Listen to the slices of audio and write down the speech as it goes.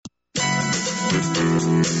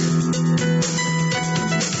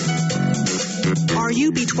Are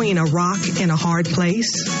you between a rock and a hard place?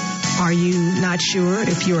 Are you not sure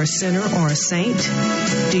if you're a sinner or a saint?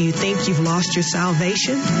 Do you think you've lost your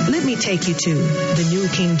salvation? Let me take you to the New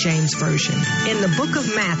King James Version. In the book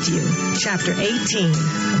of Matthew, chapter 18,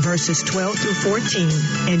 verses 12 through 14,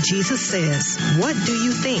 and Jesus says, "What do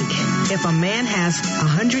you think? If a man has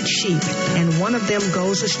 100 sheep and one of them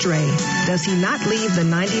goes astray, does he not leave the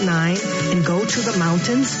 99 and go to the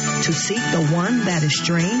mountains to seek the one that is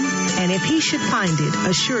straying? And if he should find it,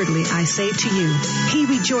 assuredly I say to you, he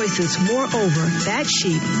rejoices more over that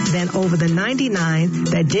sheep than over the 99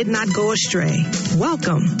 that did not go astray."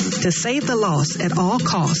 Welcome to Save the Lost at All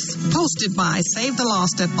Costs, hosted by Save the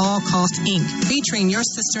Lost at All Costs, Inc., featuring your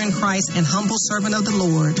sister in Christ and humble servant of the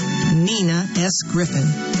Lord, Nina S. Griffin.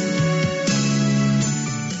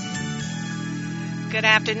 Good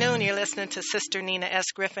afternoon. You're listening to Sister Nina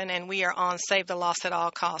S. Griffin, and we are on Save the Lost at All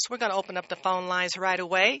Costs. We're going to open up the phone lines right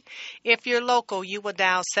away. If you're local, you will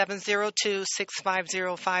dial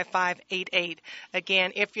 702-650-5588.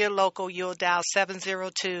 Again, if you're local, you'll dial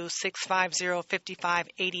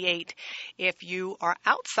 702-650-5588. If you are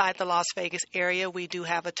outside the Las Vegas area, we do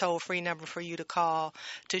have a toll-free number for you to call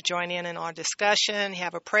to join in our discussion,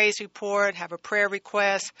 have a praise report, have a prayer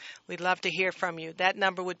request. We'd love to hear from you. That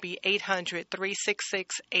number would be 800-366-8883.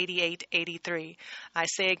 I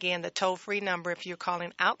say again, the toll-free number if you're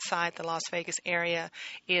calling outside the Las Vegas area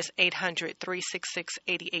is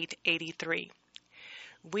 800-366-8883.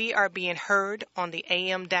 We are being heard on the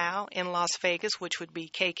AM dial in Las Vegas, which would be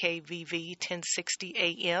KKVV 1060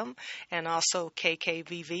 AM, and also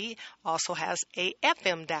KKVV also has a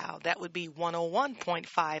FM dial. That would be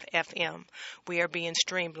 101.5 FM. We are being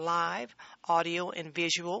streamed live, audio and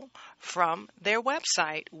visual, from their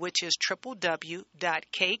website, which is www.kkvv.com.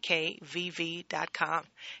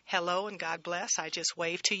 Hello and God bless. I just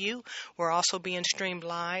waved to you. We're also being streamed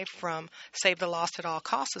live from Save the Lost at All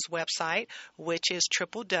Costs' website, which is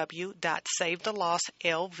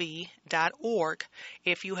www.savethelostlv.org.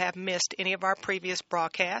 If you have missed any of our previous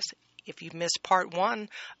broadcasts, if you've missed part one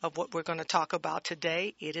of what we're going to talk about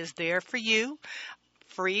today, it is there for you.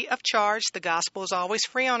 Free of charge. The gospel is always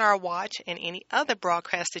free on our watch, and any other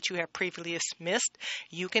broadcast that you have previously missed,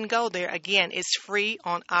 you can go there. Again, it's free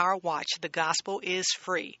on our watch. The gospel is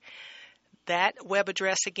free. That web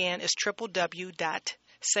address again is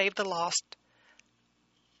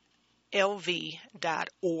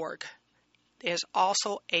www.savethelostlv.org. There's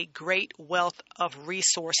also a great wealth of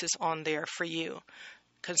resources on there for you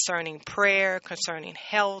concerning prayer, concerning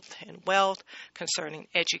health and wealth, concerning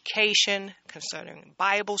education, concerning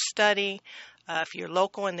Bible study. If you're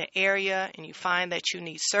local in the area and you find that you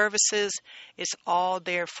need services, it's all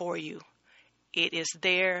there for you. It is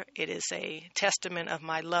there. It is a testament of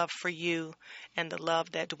my love for you and the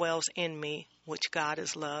love that dwells in me, which God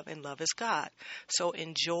is love and love is God. So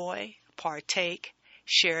enjoy, partake,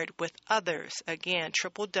 share it with others. Again,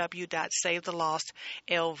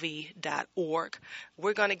 www.savethelostlv.org.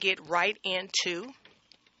 We're going to get right into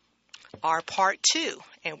our part two,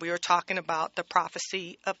 and we are talking about the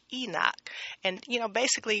prophecy of Enoch. And,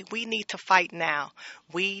 basically we need to fight now.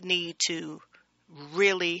 We need to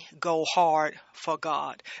really go hard for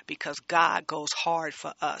God because God goes hard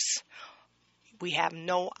for us. We have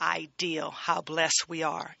no idea how blessed we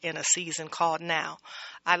are in a season called now.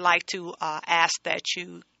 I'd like to ask that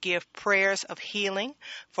you give prayers of healing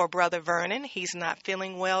for Brother Vernon. He's not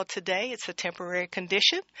feeling well today. It's a temporary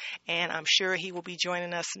condition, and I'm sure he will be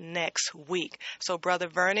joining us next week. So, Brother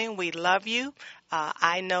Vernon, we love you.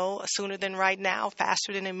 I know sooner than right now,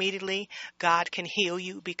 faster than immediately, God can heal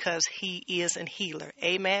you because he is a healer.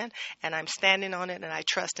 Amen? And I'm standing on it, and I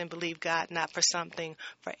trust and believe God, not for something,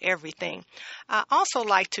 for everything. I also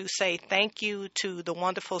like to say thank you to the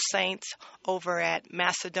wonderful saints over at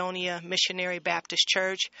Macedonia Missionary Baptist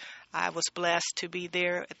Church. I was blessed to be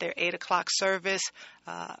there at their 8 o'clock service.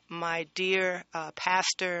 My dear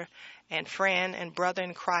pastor and friend and brother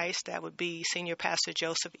in Christ, that would be Senior Pastor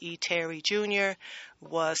Joseph E. Terry Jr.,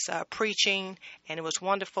 was preaching, and it was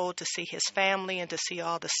wonderful to see his family and to see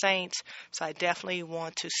all the saints. So I definitely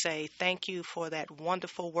want to say thank you for that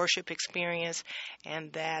wonderful worship experience,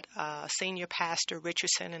 and that Senior Pastor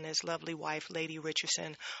Richardson and his lovely wife, Lady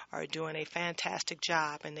Richardson, are doing a fantastic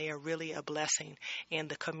job, and they are really a blessing in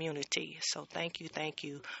the community. So thank you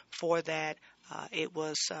for that. It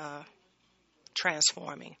was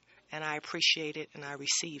transforming, and I appreciate it and I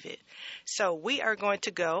receive it. So we are going to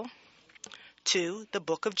go to the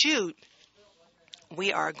book of Jude.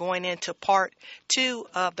 We are going into part 2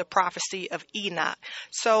 of the prophecy of Enoch.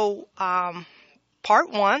 So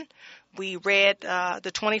part 1, We read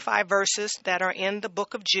the 25 verses that are in the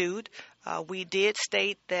book of Jude. We did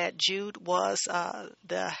state that Jude was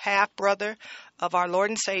the half-brother of our Lord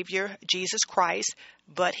and Savior, Jesus Christ,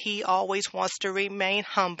 but he always wants to remain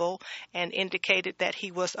humble and indicated that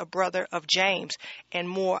he was a brother of James and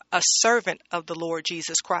more a servant of the Lord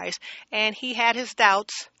Jesus Christ. And he had his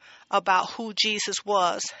doubts about who Jesus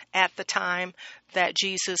was at the time that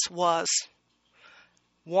Jesus was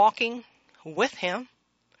walking with him,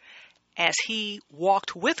 as he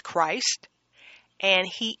walked with Christ, and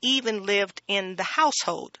he even lived in the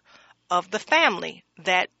household of the family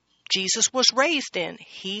that Jesus was raised in.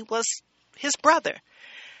 He was his brother.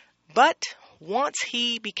 But once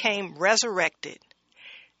he became resurrected,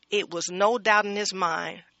 it was no doubt in his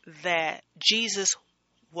mind that Jesus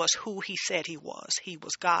was who he said he was. He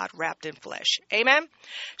was God wrapped in flesh. Amen?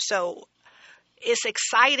 So it's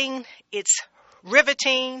exciting. It's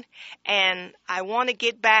riveting, and I want to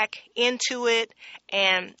get back into it.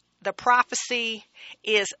 And the prophecy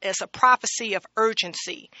is a prophecy of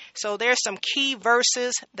urgency. So there's some key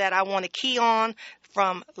verses that I want to key on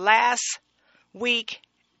from last week,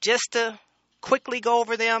 just to quickly go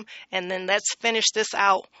over them, and then let's finish this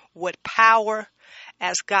out with power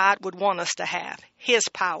as God would want us to have, his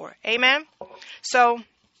power. Amen? So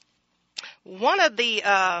one of the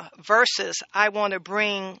verses I want to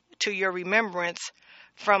bring to your remembrance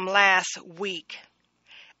from last week,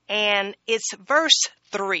 and it's verse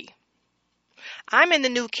 3. I'm in the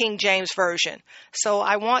New King James Version, so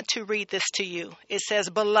I want to read this to you. It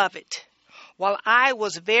says, "Beloved, while I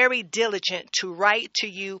was very diligent to write to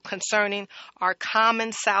you concerning our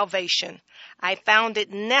common salvation, I found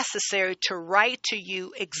it necessary to write to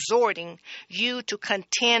you, exhorting you to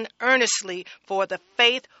contend earnestly for the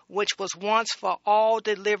faith which was once for all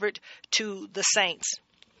delivered to the saints."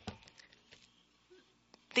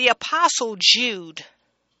 The Apostle Jude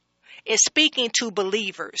is speaking to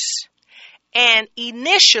believers, and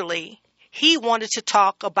initially he wanted to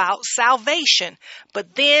talk about salvation,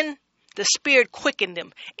 but then the Spirit quickened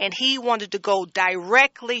him, and he wanted to go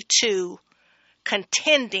directly to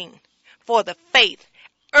contending for the faith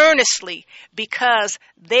earnestly, because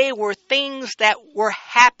they were things that were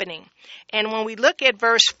happening. And when we look at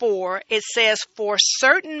verse 4, it says, "For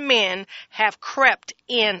certain men have crept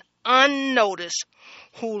in unnoticed,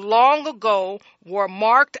 who long ago were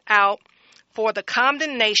marked out for the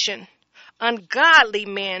condemnation, ungodly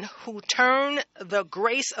men who turn the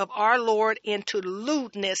grace of our Lord into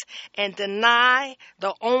lewdness and deny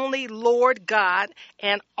the only Lord God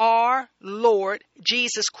and our Lord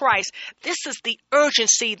Jesus Christ." This is the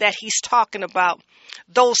urgency that he's talking about.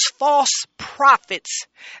 Those false prophets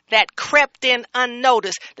that crept in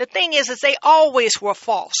unnoticed. The thing is they always were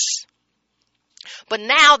false. But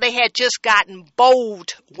now they had just gotten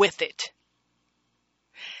bold with it.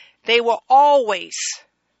 They were always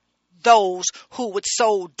those who would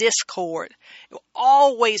sow discord,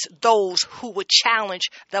 always those who would challenge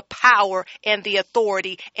the power and the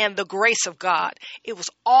authority and the grace of God. It was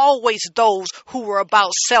always those who were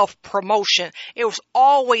about self-promotion. It was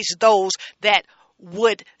always those that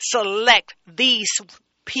would select these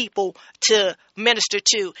people to minister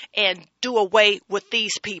to and do away with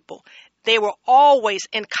these people. They were always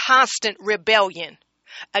in constant rebellion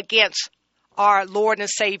against our Lord and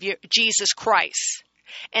Savior, Jesus Christ.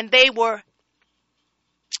 And they were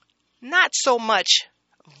not so much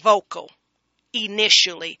vocal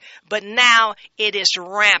initially, but now it is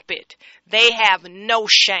rampant. They have no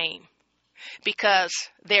shame because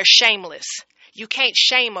they're shameless. You can't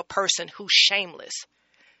shame a person who's shameless.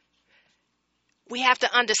 We have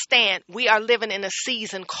to understand we are living in a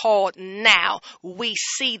season called now. We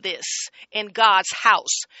see this in God's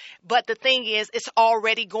house. But the thing is, it's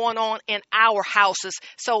already going on in our houses.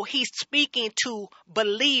 So he's speaking to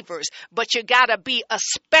believers. But you got to be a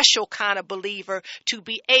special kind of believer to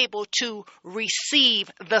be able to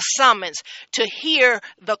receive the summons, to hear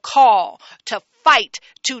the call, to fight,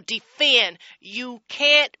 to defend. You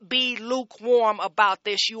can't be lukewarm about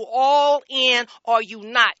this. You all in or you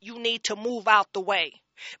not. You need to move out the way,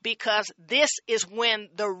 because this is when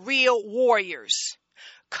the real warriors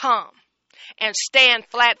come and stand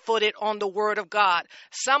flat-footed on the word of God.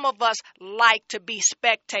 Some of us like to be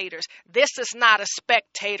spectators. This is not a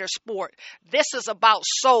spectator sport. This is about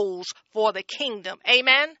souls for the kingdom.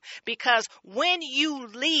 Amen? Because when you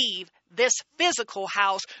leave this physical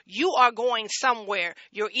house, you are going somewhere.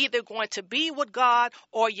 You're either going to be with God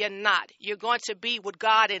or you're not. You're going to be with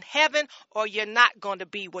God in heaven or you're not going to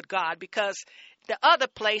be with God, because the other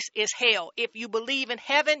place is hell. If you believe in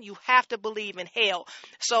heaven, you have to believe in hell.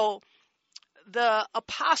 So the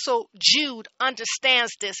apostle Jude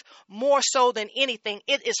understands this more so than anything.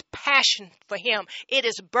 It is passion for him. It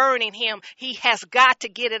is burning him. He has got to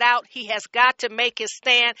get it out. He has got to make his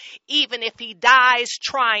stand. Even if he dies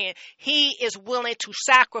trying, he is willing to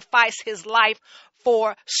sacrifice his life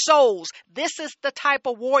for souls. This is the type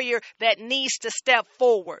of warrior that needs to step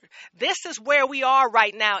forward. This is where we are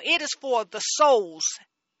right now. It is for the souls.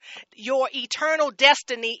 Your eternal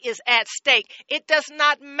destiny is at stake. It does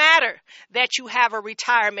not matter that you have a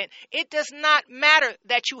retirement. It does not matter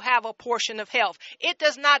that you have a portion of health. It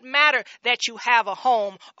does not matter that you have a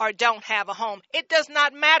home or don't have a home. It does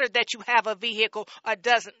not matter that you have a vehicle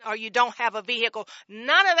or you don't have a vehicle.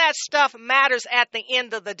 None of that stuff matters at the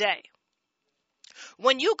end of the day.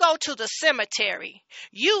 When you go to the cemetery,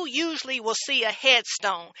 you usually will see a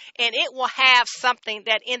headstone, and it will have something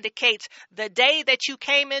that indicates the day that you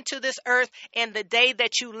came into this earth and the day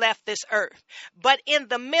that you left this earth. But in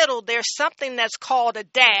the middle, there's something that's called a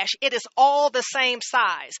dash. It is all the same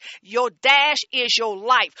size. Your dash is your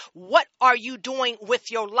life. What are you doing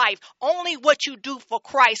with your life? Only what you do for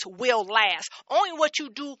Christ will last. Only what you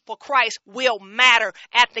do for Christ will matter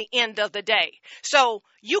at the end of the day. So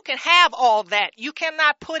you can have all that. You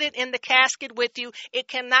cannot put it in the casket with you. It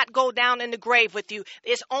cannot go down in the grave with you.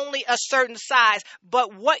 It's only a certain size.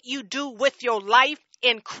 But what you do with your life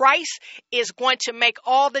in Christ is going to make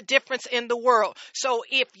all the difference in the world. So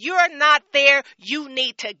if you're not there, you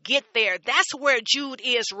need to get there. That's where Jude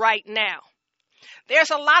is right now.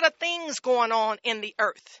 There's a lot of things going on in the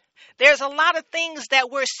earth. There's a lot of things that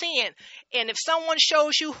we're seeing. And if someone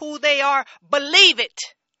shows you who they are, believe it.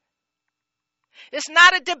 It's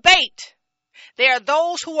not a debate. There are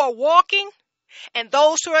those who are walking and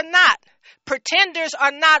those who are not. Pretenders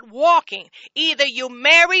are not walking. Either you're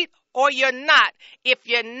married or you're not. If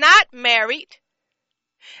you're not married,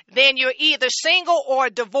 then you're either single or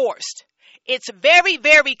divorced. It's very,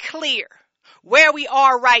 very clear where we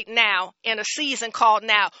are right now in a season called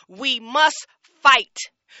now. We must fight.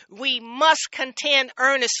 We must contend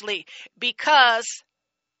earnestly because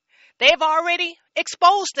they've already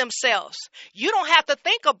exposed themselves. You don't have to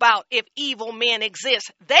think about if evil men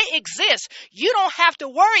exist. They exist. You don't have to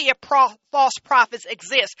worry if false prophets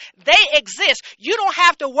exist. They exist. You don't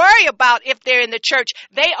have to worry about if they're in the church.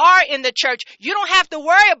 They are in the church. You don't have to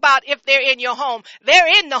worry about if they're in your home.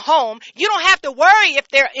 They're in the home. You don't have to worry if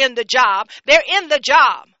they're in the job. They're in the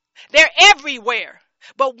job. They're everywhere.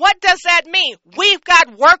 But what does that mean? We've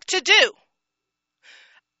got work to do.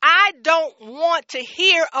 I don't want to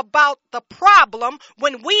hear about the problem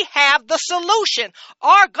when we have the solution.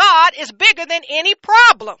 Our God is bigger than any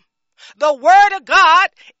problem. The Word of God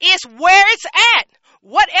is where it's at.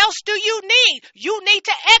 What else do you need? You need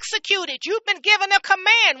to execute it. You've been given a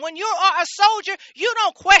command. When you are a soldier, you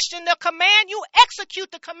don't question the command. You execute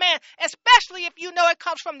the command, especially if you know it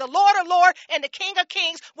comes from the Lord of Lords and the King of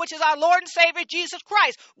Kings, which is our Lord and Savior, Jesus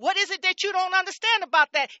Christ. What is it that you don't understand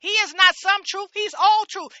about that? He is not some truth. He's all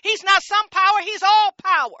truth. He's not some power. He's all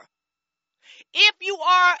power. If you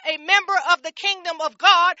are a member of the kingdom of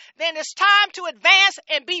God, then it's time to advance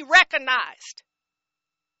and be recognized.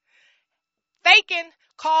 Faking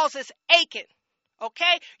causes aching.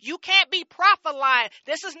 Okay? You can't be prophet-lying.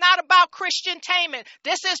 This is not about Christian-tainment.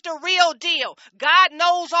 This is the real deal. God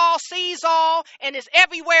knows all, sees all, and is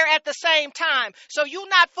everywhere at the same time. So you're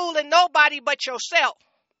not fooling nobody but yourself.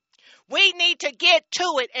 We need to get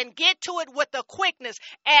to it and get to it with a quickness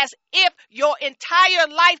as if your entire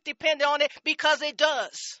life depended on it, because it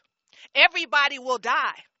does. Everybody will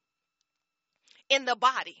die in the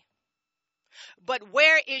body. But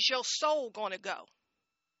where is your soul going to go?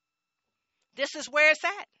 This is where it's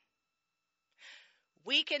at.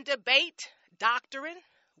 We can debate doctrine.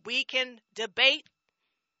 We can debate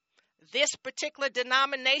this particular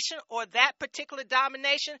denomination or that particular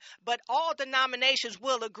denomination, but all denominations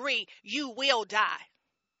will agree you will die.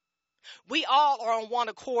 We all are on one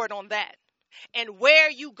accord on that. And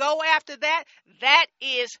where you go after that, that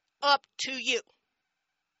is up to you.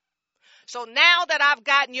 So now that I've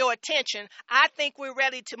gotten your attention, I think we're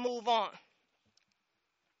ready to move on.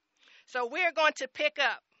 So we're going to pick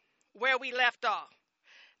up where we left off.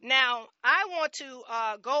 Now, I want to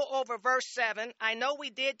go over verse 7. I know we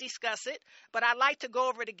did discuss it, but I'd like to go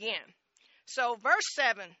over it again. So verse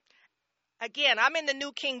 7, again, I'm in the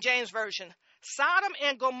New King James Version. Sodom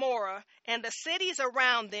and Gomorrah and the cities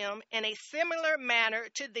around them in a similar manner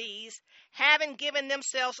to these, having given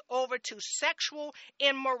themselves over to sexual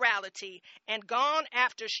immorality and gone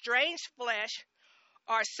after strange flesh,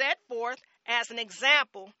 are set forth as an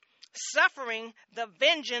example, suffering the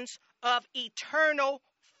vengeance of eternal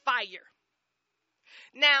fire.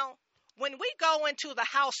 Now, when we go into the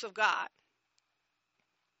house of God,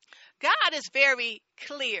 God is very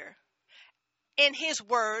clear in his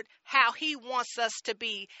word how he wants us to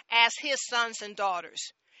be as his sons and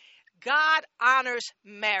daughters. God honors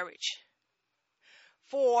marriage.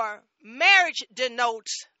 For marriage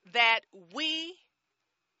denotes that we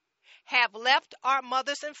have left our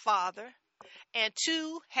mothers and father, and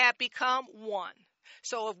two have become one.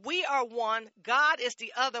 So if we are one, God is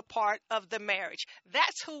the other part of the marriage.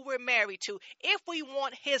 That's who we're married to. If we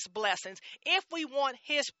want his blessings, if we want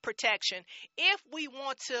his protection, if we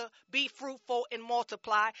want to be fruitful and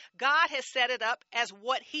multiply, God has set it up as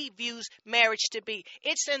what he views marriage to be.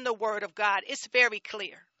 It's in the word of God. It's very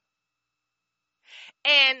clear.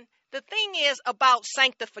 And the thing is about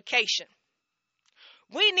sanctification.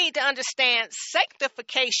 We need to understand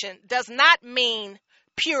sanctification does not mean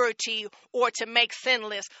purity or to make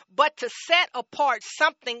sinless, but to set apart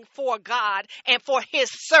something for God and for his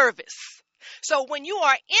service. So when you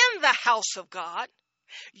are in the house of God,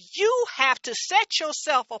 you have to set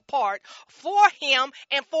yourself apart for him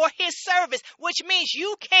and for his service, which means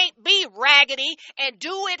you can't be raggedy and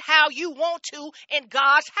do it how you want to in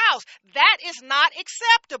God's house. That is not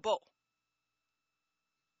acceptable.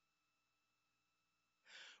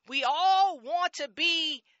 We all want to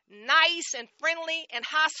be nice and friendly and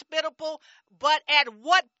hospitable, but at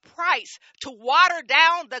what price? To water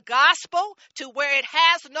down the gospel to where it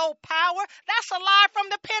has no power? That's a lie from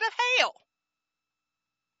the pit of hell.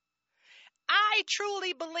 I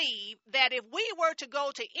truly believe that if we were to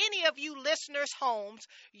go to any of you listeners' homes,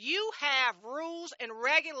 you have rules and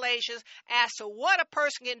regulations as to what a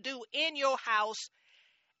person can do in your house,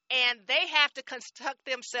 and they have to conduct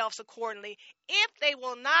themselves accordingly. If they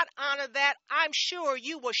will not honor that, I'm sure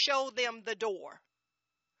you will show them the door.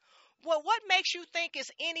 Well, what makes you think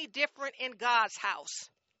is any different in God's house?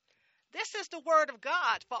 This is the word of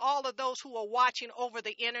God for all of those who are watching over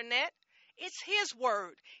the internet. It's his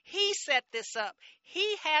word. He set this up.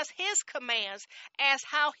 He has his commands as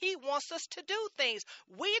how he wants us to do things.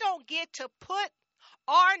 We don't get to put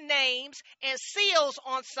our names and seals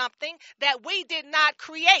on something that we did not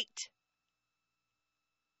create.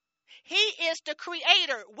 He is the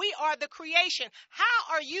creator. We are the creation.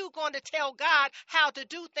 How are you going to tell God how to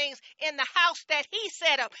do things in the house that he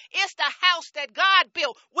set up? It's the house that God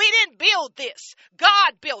built. We didn't build this.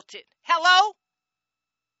 God built it. Hello?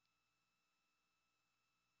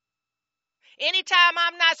 Anytime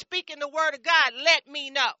I'm not speaking the word of God, let me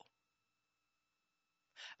know.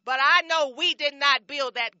 But I know we did not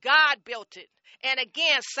build that. God built it. And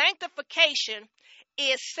again, sanctification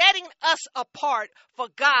is setting us apart for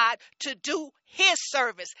God to do his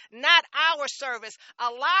service, not our service. A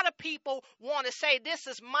lot of people want to say, this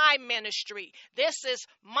is my ministry. This is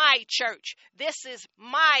my church. This is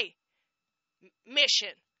my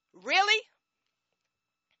mission. Really?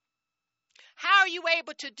 How are you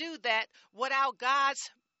able to do that without God's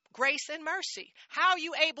grace and mercy? How are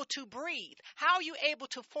you able to breathe? How are you able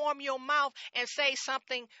to form your mouth and say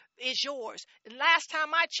something is yours? Last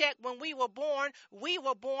time I checked, when we were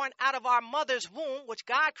born out of our mother's womb, which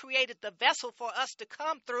God created the vessel for us to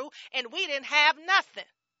come through, and we didn't have nothing.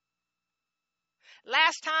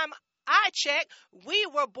 Last time I checked, we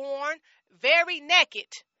were born very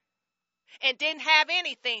naked and didn't have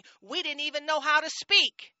anything. We didn't even know how to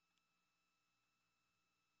speak.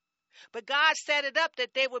 But God set it up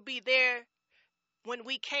that they would be there when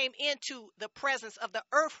we came into the presence of the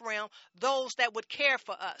earth realm, those that would care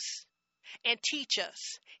for us and teach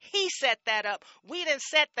us. He set that up. We didn't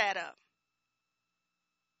set that up.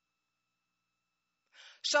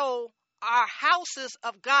 So our houses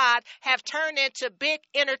of God have turned into big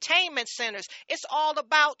entertainment centers. It's all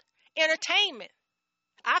about entertainment.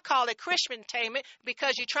 I call it Christian entertainment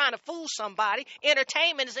because you're trying to fool somebody.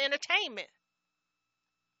 Entertainment is entertainment.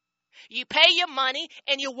 You pay your money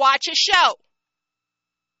and you watch a show.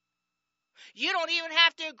 You don't even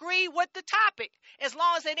have to agree with the topic. As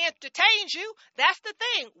long as it entertains you, that's the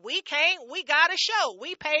thing. We got a show.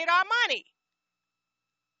 We paid our money.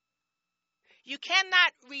 You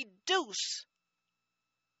cannot reduce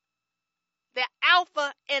the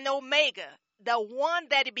Alpha and Omega, the one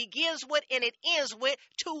that it begins with and it ends with,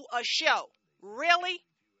 to a show. Really?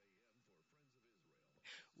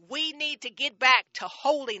 We need to get back to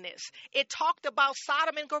holiness. It talked about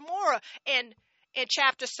Sodom and Gomorrah in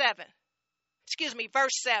chapter 7.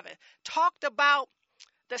 Verse 7. Talked about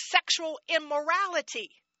the sexual immorality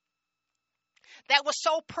that was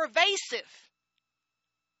so pervasive.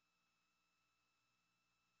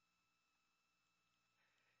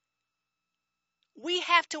 We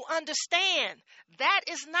have to understand that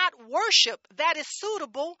is not worship that is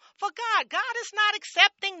suitable for God. God is not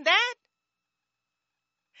accepting that.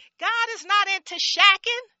 God is not into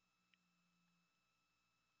shacking.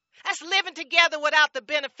 That's living together without the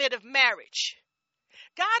benefit of marriage.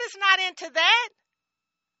 God is not into that.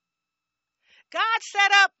 God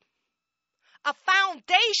set up a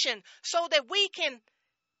foundation so that we can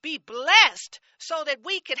be blessed, so that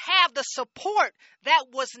we could have the support that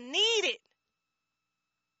was needed.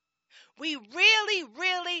 We really,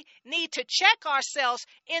 really need to check ourselves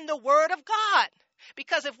in the Word of God.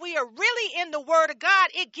 Because if we are really in the Word of God,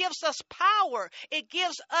 it gives us power. It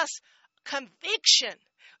gives us conviction.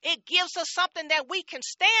 It gives us something that we can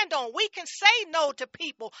stand on. We can say no to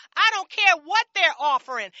people. I don't care what they're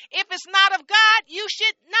offering. If it's not of God, you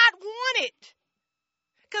should not want it.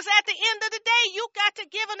 Because at the end of the day, you got to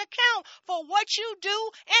give an account for what you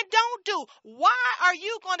do and don't do. Why are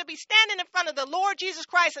you going to be standing in front of the Lord Jesus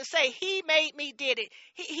Christ and say, He made me, did it.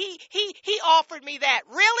 He offered me that.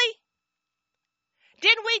 Really?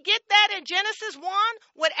 Didn't we get that in Genesis 1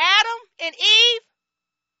 with Adam and Eve?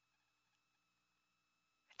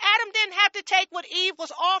 Adam didn't have to take what Eve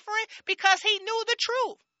was offering because he knew the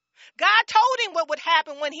truth. God told him what would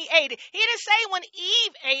happen when he ate it. He didn't say when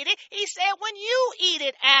Eve ate it. He said when you eat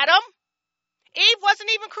it, Adam. Eve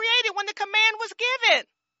wasn't even created when the command was given.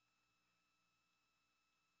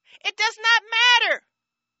 It does not matter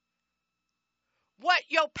what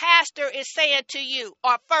your pastor is saying to you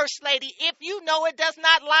or first lady if you know it does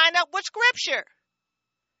not line up with Scripture.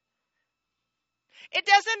 It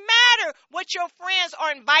doesn't matter what your friends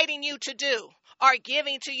are inviting you to do or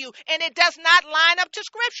giving to you, and it does not line up to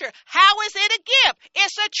Scripture. How is it a gift?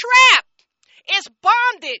 It's a trap. It's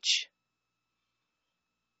bondage.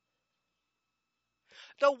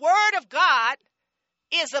 The Word of God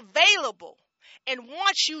is available, and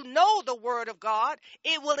once you know the Word of God,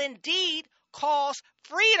 it will indeed cause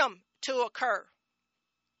freedom to occur.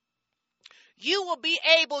 You will be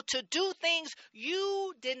able to do things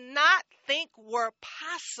you did not think were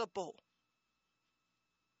possible.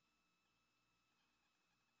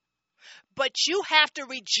 But you have to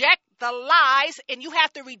reject the lies, and you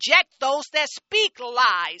have to reject those that speak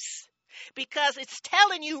lies. Because it's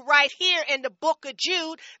telling you right here in the book of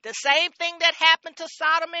Jude, the same thing that happened to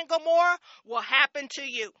Sodom and Gomorrah will happen to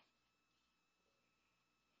you.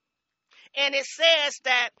 And it says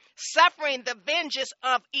that suffering the vengeance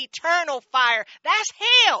of eternal fire, that's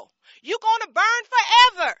hell. You're going to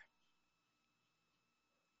burn forever.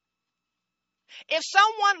 If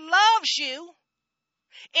someone loves you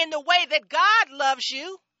in the way that God loves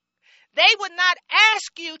you, they would not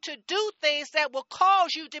ask you to do things that will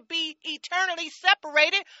cause you to be eternally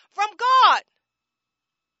separated from God.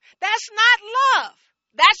 That's not love.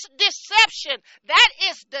 That's deception. That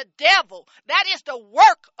is the devil. That is the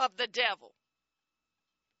work of the devil.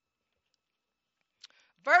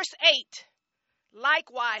 Verse 8.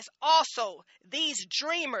 Likewise, also, these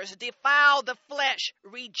dreamers defile the flesh,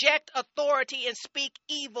 reject authority, and speak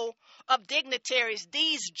evil of dignitaries.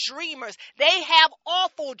 These dreamers, they have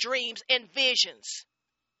awful dreams and visions.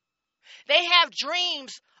 They have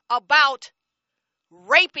dreams about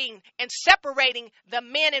raping and separating the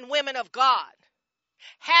men and women of God,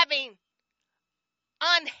 having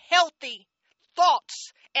unhealthy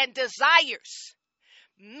thoughts and desires.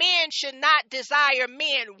 Men should not desire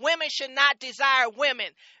men. Women should not desire women.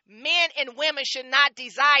 Men and women should not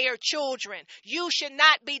desire children. You should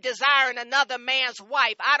not be desiring another man's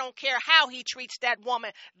wife. I don't care how he treats that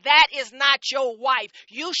woman. That is not your wife.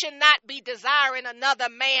 You should not be desiring another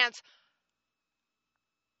man's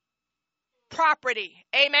property.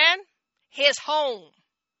 Amen? His home.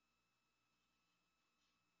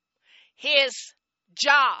 His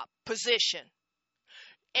job position.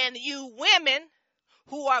 And you women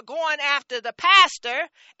who are going after the pastor,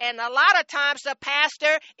 and a lot of times the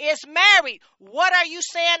pastor is married. What are you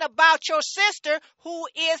saying about your sister who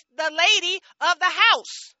is the lady of the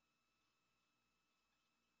house?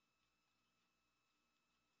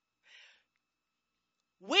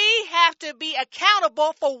 We have to be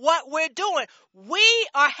accountable for what we're doing. We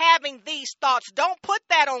are having these thoughts. Don't put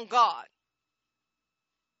that on God.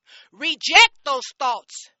 Reject those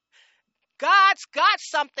thoughts. God's got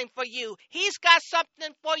something for you. He's got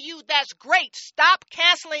something for you that's great. Stop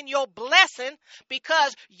canceling your blessing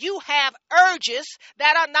because you have urges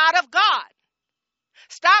that are not of God.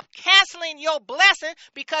 Stop canceling your blessing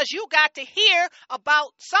because you got to hear about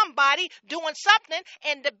somebody doing something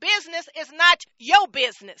and the business is not your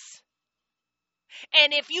business.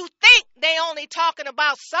 And if you think they only talking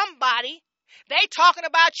about somebody, they talking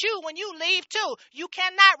about you when you leave too. You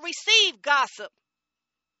cannot receive gossip.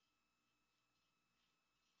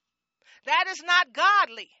 That is not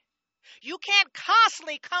godly. You can't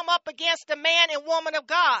constantly come up against the man and woman of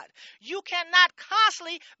God. You cannot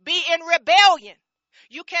constantly be in rebellion.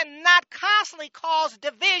 You cannot constantly cause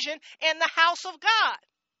division in the house of God.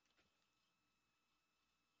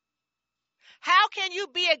 How can you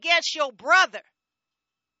be against your brother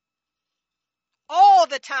all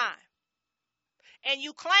the time? And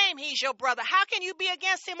you claim he's your brother. How can you be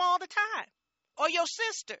against him all the time? Or your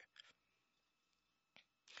sister?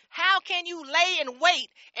 How can you lay in wait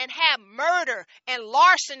and have murder and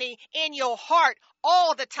larceny in your heart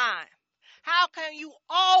all the time? How can you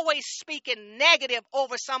always speaking negative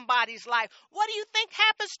over somebody's life? What do you think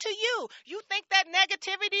happens to you? You think that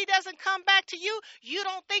negativity doesn't come back to you? You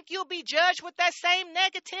don't think you'll be judged with that same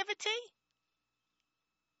negativity?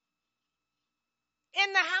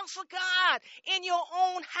 In the house of God, in your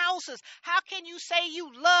own houses. How can you say you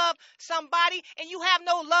love somebody and you have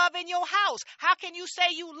no love in your house? How can you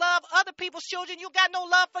say you love other people's children? You got no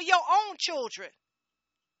love for your own children.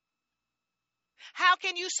 How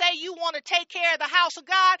can you say you want to take care of the house of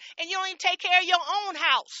God and you don't even take care of your own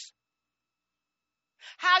house?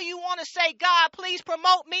 How you want to say, God, please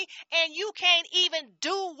promote me, and you can't even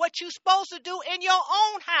do what you're supposed to do in your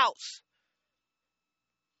own house?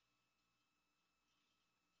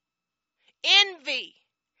 Envy,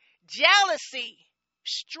 jealousy,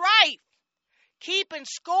 strife, keeping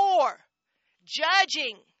score,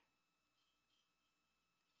 judging,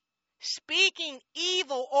 speaking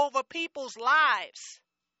evil over people's lives,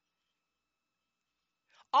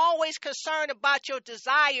 always concerned about your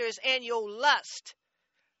desires and your lust.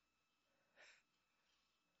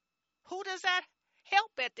 Who does that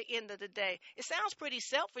help at the end of the day? It sounds pretty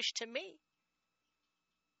selfish to me.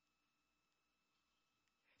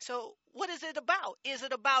 So what is it about? Is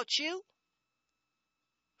it about you?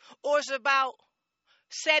 Or is it about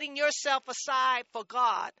setting yourself aside for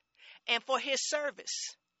God and for his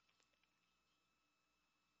service?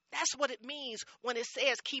 That's what it means when it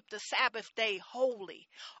says keep the Sabbath day holy.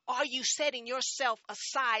 Are you setting yourself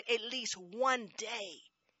aside at least one day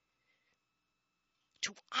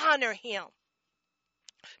to honor him,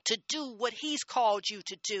 to do what he's called you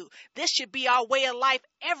to do? This should be our way of life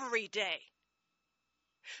every day.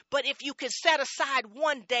 But if you can set aside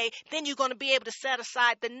one day, then you're going to be able to set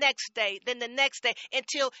aside the next day, then the next day,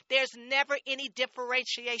 until there's never any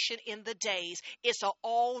differentiation in the days. It's an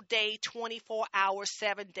all-day, 24-hour,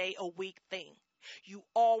 7-day-a-week thing. You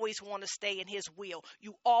always want to stay in his will.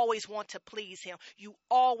 You always want to please him. You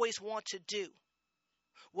always want to do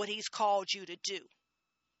what he's called you to do,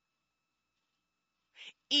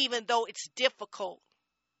 even though it's difficult,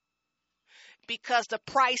 because the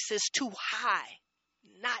price is too high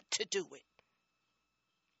not to do it.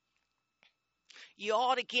 You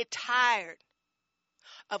ought to get tired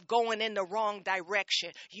of going in the wrong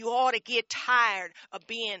direction. You ought to get tired of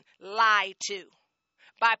being lied to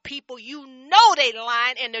by people you know they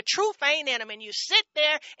lying and the truth ain't in them, and you sit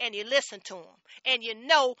there and you listen to them and you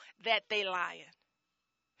know that they lying.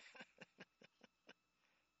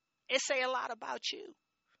 It say a lot about you.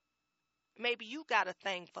 Maybe you got a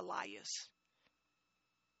thing for liars.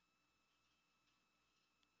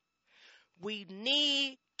 We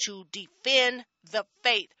need to defend the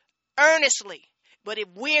faith earnestly. But if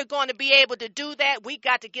we're going to be able to do that, we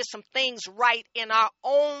got to get some things right in our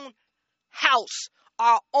own house,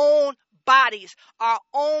 our own bodies, our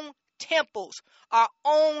own temples, our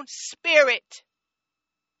own spirit.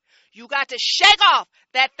 You got to shake off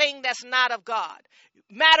that thing that's not of God.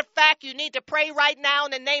 Matter of fact, you need to pray right now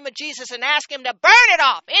in the name of Jesus and ask him to burn it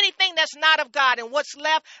off. Anything that's not of God, and what's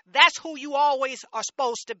left, that's who you always are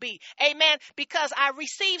supposed to be. Amen. Because I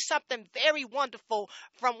received something very wonderful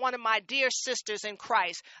from one of my dear sisters in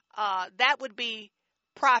Christ. That would be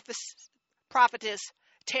prophetess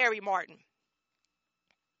Terry Martin.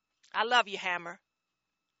 I love you, Hammer.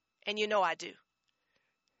 And you know I do.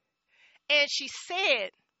 And she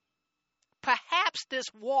said, perhaps this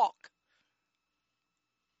walk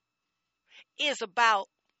is about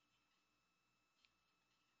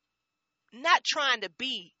not trying to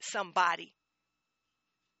be somebody,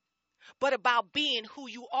 but about being who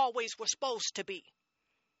you always were supposed to be.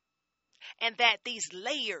 And that these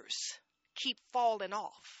layers keep falling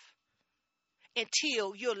off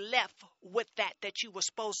until you're left with that you were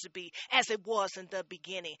supposed to be as it was in the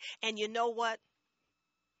beginning. And you know what?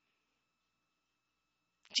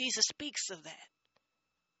 Jesus speaks of that.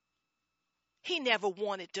 He never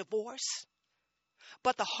wanted divorce.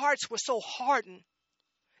 But the hearts were so hardened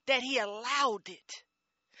that he allowed it.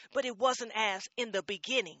 But it wasn't as in the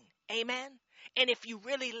beginning. Amen. And if you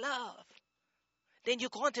really love, then you're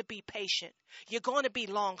going to be patient. You're going to be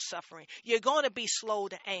long-suffering. You're going to be slow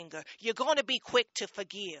to anger. You're going to be quick to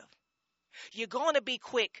forgive. You're going to be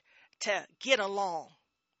quick to get along.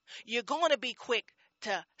 You're going to be quick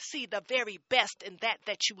to see the very best in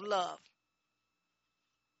that you love.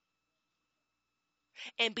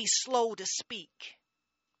 And be slow to speak.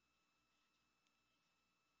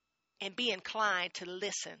 And be inclined to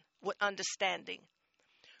listen with understanding.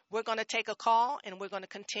 We're going to take a call and we're going to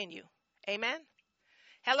continue. Amen.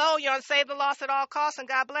 Hello, you're on Save the Lost at All Costs, and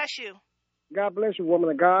God bless you. God bless you, woman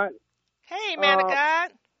of God. Hey, man of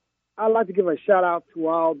God. I'd like to give a shout out to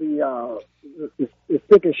all the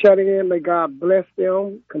sick and shut in. May God bless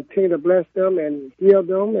them, continue to bless them and heal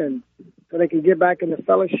them, and so they can get back into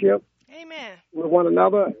fellowship. Amen. With one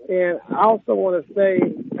another. And I also want to say,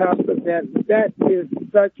 Pastor, that is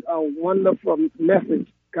such a wonderful message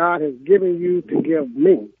God has given you to give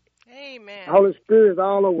me. Amen. The Holy Spirit is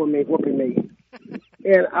all over me, whooping me.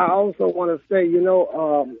 And I also want to say,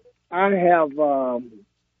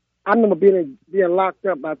 I remember being locked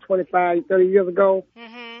up about 25, 30 years ago,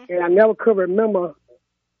 and I never could remember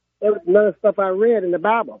none of the stuff I read in the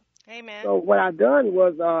Bible. Amen. So what I done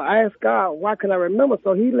was I asked God, why can I remember?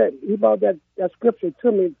 So he brought that scripture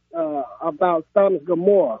to me about Sodom and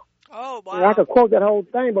Gomorrah. Oh, wow. And I could quote that whole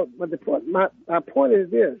thing, but my point is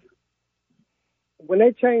this. When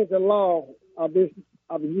they changed the law of the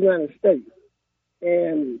United States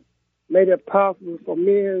and made it possible for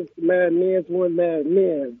men to marry men to marry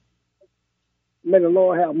men, may the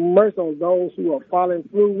Lord have mercy on those who are following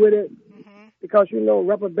through with it. Because,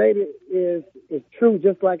 reprobated is true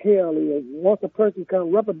just like hell is. Once a person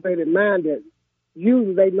becomes reprobated-minded,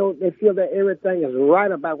 usually they feel that everything is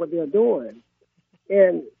right about what they're doing.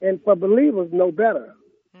 And for believers, no better.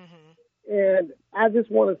 And I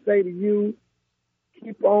just want to say to you,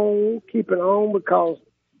 keep it on, because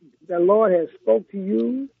the Lord has spoke to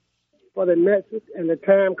you for the message, and the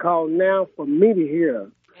time called now for me to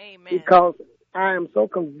hear. Amen. Because I am so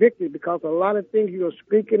convicted, because a lot of things you are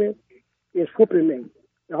speaking in is whooping me.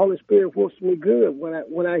 The Holy Spirit whoops me good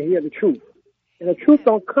when I hear the truth. And the truth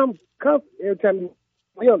don't come every time you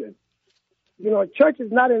build it. Church is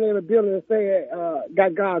not in every building and say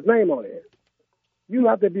got God's name on it. You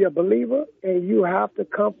have to be a believer, and you have to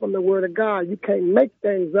come from the Word of God. You can't make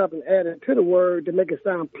things up and add it to the Word to make it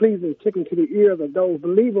sound pleasing, tickling to the ears of those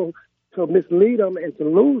believers to mislead them and to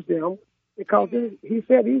lose them, because he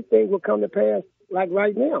said these things will come to pass like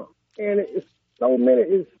right now. And it's so many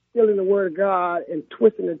is still in the Word of God and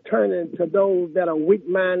twisting and turning to those that are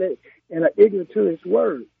weak-minded and are ignorant to His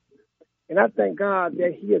Word. And I thank God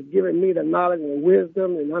that He has given me the knowledge and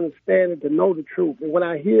wisdom and understanding to know the truth. And when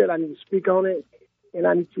I hear it, I need to speak on it, and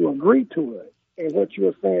I need to agree to it. And what you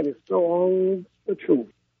are saying is so on the truth.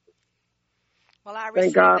 Well, I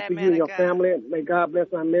thank God that, for you and your family. May God bless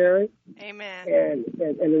my marriage. Amen. And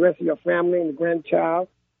the rest of your family and the grandchild.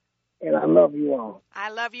 And I love you all. I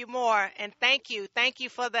love you more. And thank you. Thank you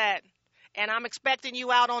for that. And I'm expecting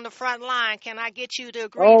you out on the front line. Can I get you to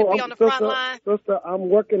agree to be on the front line? Sister, I'm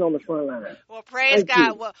working on the front line. Well, praise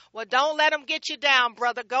God. Well, don't let them get you down,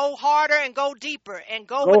 brother. Go harder and go deeper, and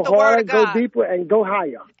go with the Word of God. Go deeper and go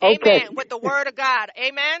higher. Amen. Okay. With the Word of God.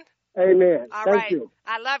 Amen. Amen. All Thank right. you.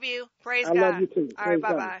 I love you. Praise God. I love you too. All right.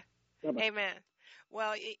 Bye bye. Amen.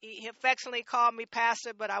 Well, he affectionately called me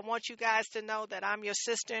pastor, but I want you guys to know that I'm your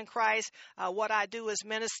sister in Christ. What I do is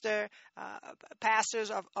minister. Pastors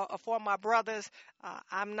are for my brothers.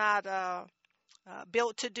 I'm not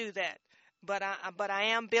built to do that, but I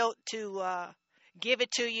am built to give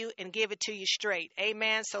it to you and give it to you straight.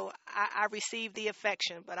 Amen. So I receive the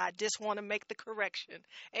affection, but I just want to make the correction.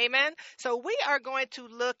 Amen. So we are going to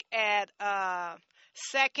look at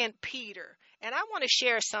 2 Peter. And I want to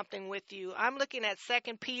share something with you. I'm looking at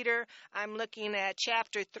 2 Peter. I'm looking at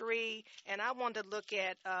chapter 3, and I want to look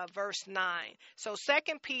at verse 9. So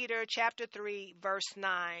 2 Peter chapter 3, verse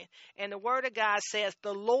 9. And the Word of God says,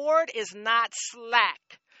 "The Lord is not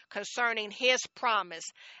slack concerning His promise,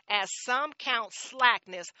 as some count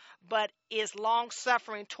slackness, but is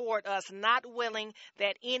long-suffering toward us, not willing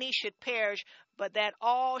that any should perish, but that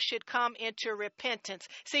all should come into repentance."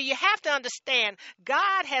 See, you have to understand,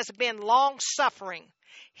 God has been long-suffering.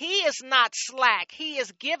 He is not slack. He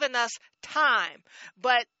has given us time.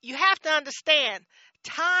 But you have to understand,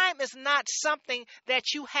 time is not something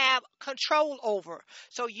that you have control over.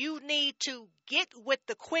 So you need to get with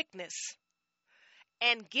the quickness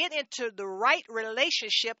and get into the right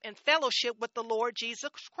relationship and fellowship with the Lord Jesus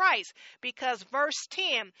Christ. Because verse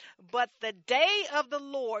 10, "But the day of the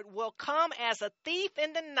Lord will come as a thief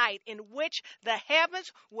in the night, in which the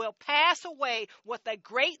heavens will pass away with a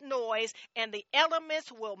great noise, and the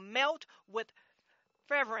elements will melt with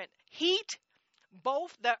fervent heat.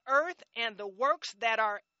 Both the earth and the works that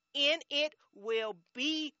are in it will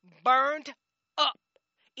be burned up."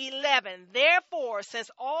 11. Therefore, since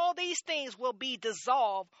all these things will be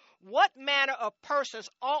dissolved, what manner of persons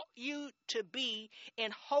ought you to be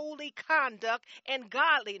in holy conduct and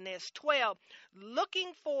godliness? 12.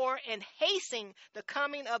 Looking for and hastening the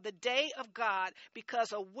coming of the day of God,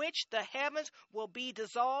 because of which the heavens will be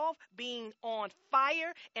dissolved, being on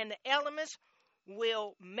fire, and the elements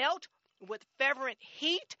will melt with fervent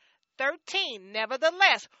heat. 13.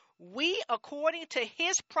 Nevertheless, we, according to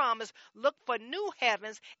his promise, look for new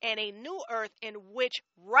heavens and a new earth in which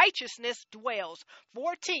righteousness dwells.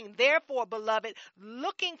 14. Therefore, beloved,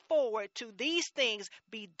 looking forward to these things,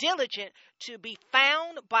 be diligent to be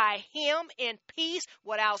found by him in peace,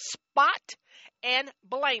 without spot and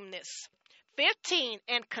blameless. 15.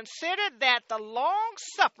 And consider that the long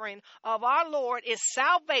suffering of our Lord is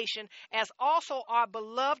salvation, as also our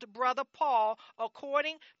beloved brother Paul,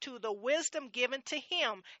 according to the wisdom given to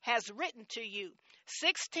him, has written to you.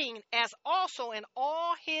 16. As also in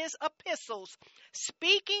all his epistles,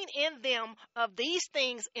 speaking in them of these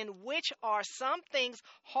things, in which are some things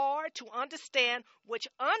hard to understand, which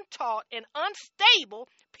untaught and unstable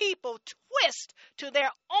people twist to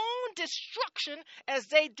their own destruction, as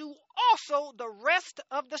they do also the rest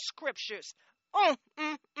of the scriptures.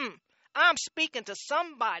 I'm speaking to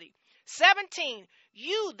somebody. 17.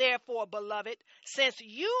 You therefore, beloved, since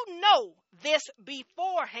you know this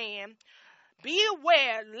beforehand, be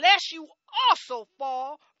aware lest you also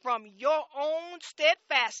fall from your own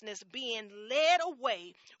steadfastness, being led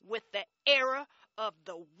away with the error of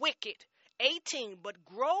the wicked. 18. But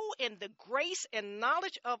grow in the grace and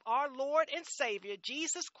knowledge of our Lord and Savior,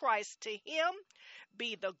 Jesus Christ. To him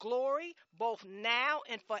be the glory both now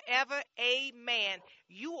and forever. Amen.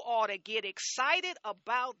 You ought to get excited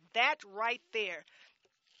about that right there.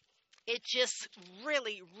 It just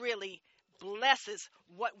really, really blesses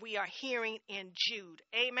what we are hearing in Jude.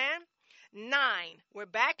 Amen. 9. We're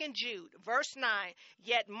back in Jude. Verse 9.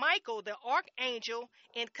 Yet Michael, the archangel,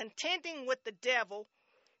 in contending with the devil,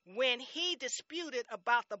 when he disputed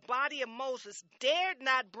about the body of Moses, dared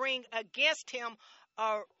not bring against him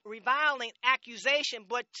a reviling accusation,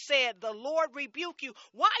 but said, the Lord rebuke you.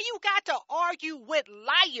 Why you got to argue with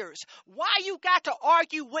liars? Why you got to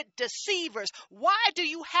argue with deceivers? Why do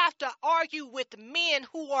you have to argue with men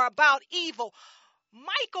who are about evil?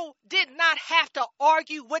 Michael did not have to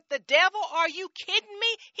argue with the devil. Are you kidding me?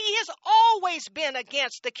 He has always been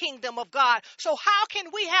against the kingdom of God. So how can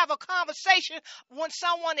we have a conversation when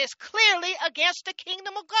someone is clearly against the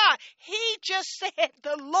kingdom of God? He just said,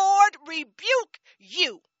 the Lord rebuke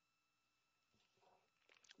you.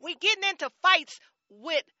 We're getting into fights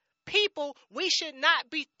with people. We should not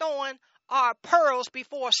be throwing our pearls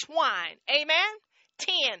before swine. Amen?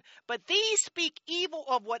 10. But these speak evil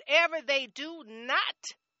of whatever they do not,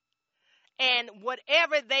 and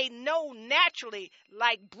whatever they know naturally,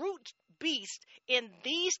 like brute beasts. In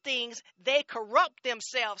these things they corrupt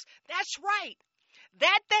themselves. That's right.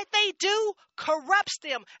 That they do corrupts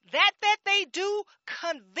them. That they do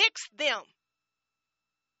convicts them.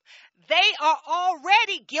 They are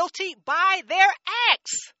already guilty by their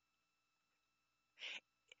acts.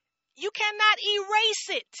 You cannot erase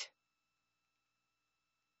it.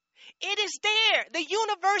 It is there. The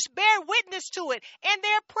universe bear witness to it, and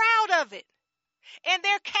they're proud of it. And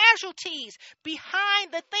they're casualties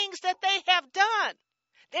behind the things that they have done.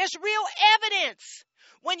 There's real evidence.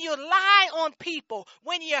 When you lie on people,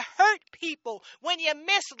 when you hurt people, when you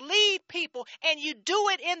mislead people, and you do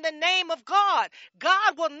it in the name of God,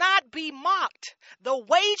 God will not be mocked. The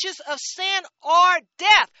wages of sin are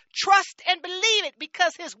death. Trust and believe it,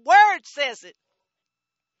 because his word says it.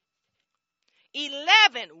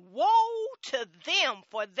 11. Woe to them,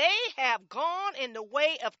 for they have gone in the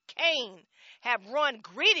way of Cain, have run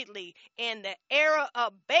greedily in the error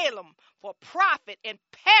of Balaam for profit, and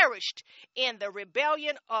perished in the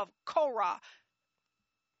rebellion of Korah.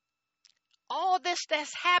 All this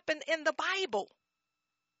that's happened in the Bible.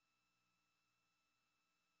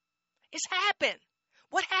 It's happened.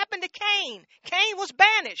 What happened to Cain? Cain was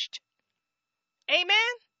banished.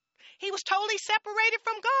 Amen? He was totally separated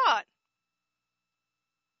from God.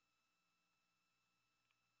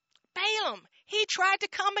 Balaam, he tried to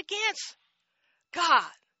come against God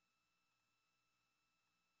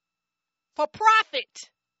for profit.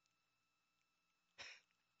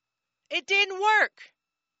 It didn't work.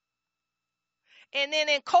 And then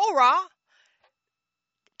in Korah,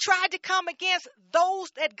 tried to come against those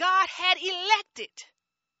that God had elected.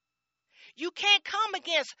 You can't come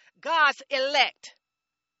against God's elect.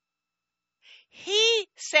 He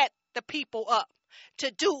set the people up to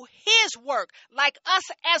do his work, like us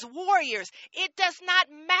as warriors. It does not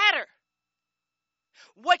matter.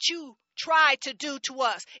 what you try to do to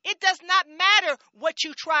us. It does not matter what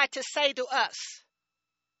you try to say to us.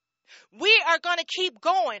 We are going to keep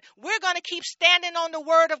going. We're going to keep standing on the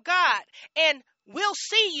word of God. And we'll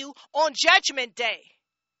see you on Judgment Day.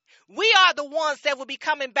 We are the ones that will be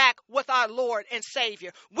coming back with our Lord and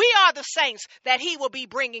Savior. We are the saints that he will be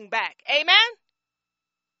bringing back. Amen?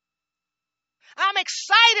 I'm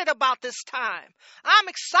excited about this time. I'm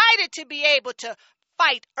excited to be able to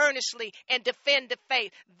fight earnestly and defend the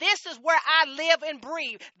faith. This is where I live and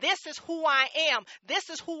breathe. This is who I am. This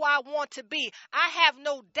is who I want to be. I have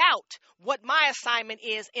no doubt what my assignment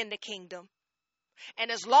is in the kingdom.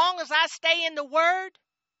 And as long as I stay in the word,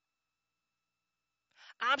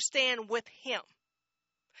 I'm staying with him.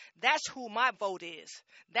 That's who my vote is.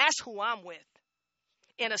 That's who I'm with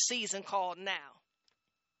in a season called now.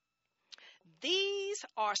 These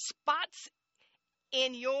are spots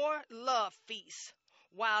in your love feast,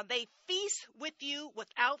 while they feast with you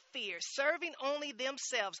without fear, serving only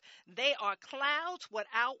themselves. They are clouds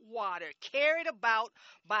without water, carried about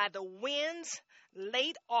by the winds,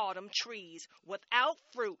 late autumn trees without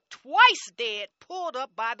fruit, twice dead, pulled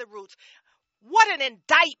up by the roots. What an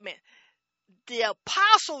indictment. The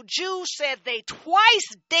apostle Jude said they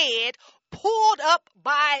twice dead, pulled up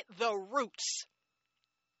by the roots.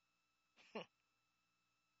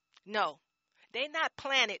 No, they're not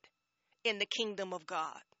planted in the kingdom of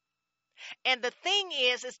God. And the thing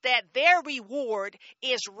is that their reward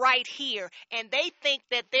is right here, and they think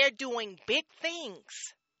that they're doing big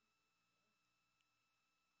things.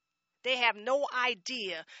 They have no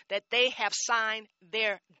idea that they have signed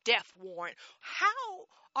their death warrant. How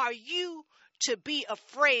are you to be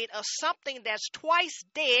afraid of something that's twice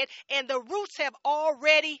dead and the roots have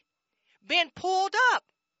already been pulled up?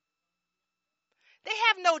 They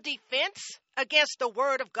have no defense against the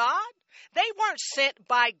word of God. They weren't sent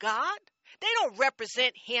by God. They don't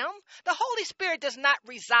represent him. The Holy Spirit does not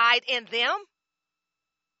reside in them.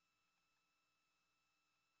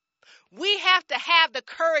 We have to have the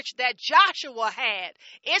courage that Joshua had.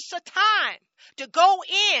 It's a time to go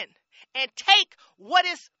in and take what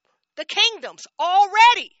is the kingdom's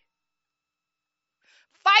already.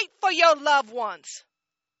 Fight for your loved ones.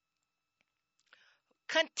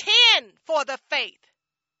 Contend for the faith.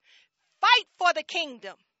 Fight for the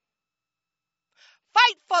kingdom.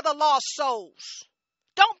 Fight for the lost souls.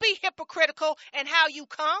 Don't be hypocritical in how you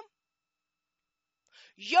come.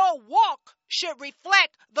 Your walk should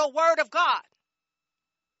reflect the word of God.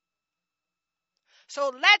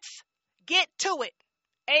 So let's get to it.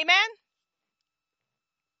 Amen.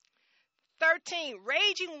 13,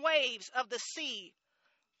 raging waves of the sea,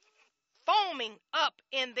 foaming up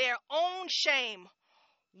in their own shame,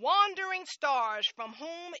 wandering stars from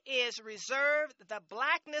whom is reserved the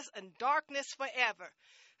blackness and darkness forever.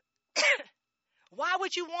 Why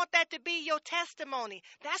would you want that to be your testimony?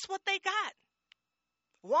 That's what they got.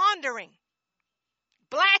 Wandering.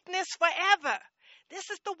 Blackness forever. This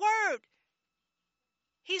is the word.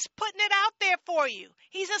 He's putting it out there for you.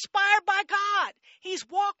 He's inspired by God. He's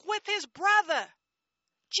walked with his brother,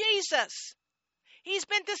 Jesus. He's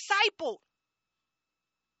been discipled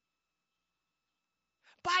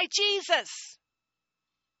by Jesus.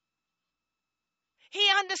 He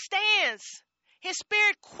understands. His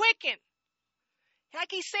spirit quickened.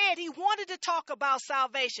 Like he said, he wanted to talk about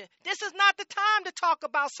salvation. This is not the time to talk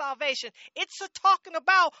about salvation. It's talking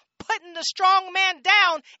about putting the strong man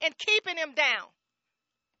down and keeping him down.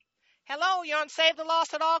 Hello, you're on Save the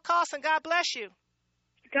Lost at All Costs, and God bless you.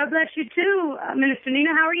 God bless you too, Minister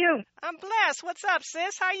Nina. How are you? I'm blessed. What's up,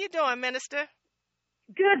 sis? How you doing, Minister?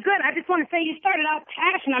 Good, good. I just want to say you started out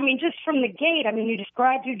passionate. I mean, just from the gate. I mean, you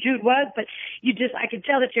described who Jude was, but I could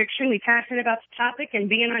tell that you're extremely passionate about the topic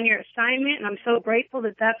and being on your assignment, and I'm so grateful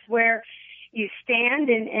that that's where you stand,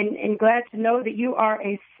 and glad to know that you are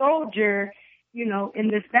a soldier, in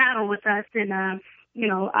this battle with us. And,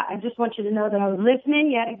 I just want you to know that I was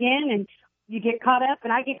listening yet again, and you get caught up,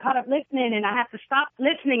 and I get caught up listening, and I have to stop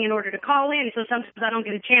listening in order to call in, so sometimes I don't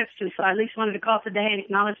get a chance to. So I at least wanted to call today and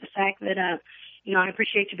acknowledge the fact that, I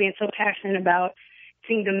appreciate you being so passionate about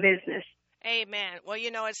kingdom business. Amen. Well,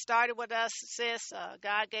 it started with us, sis.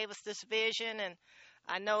 God gave us this vision, and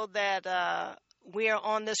I know that we are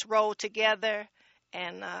on this road together,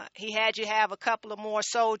 and he had you have a couple of more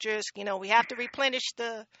soldiers. We have to replenish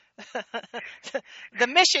the the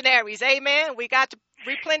missionaries. Amen. We got to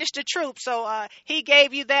replenish the troops. So he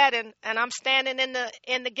gave you that, and I'm standing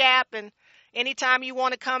in the gap, and anytime you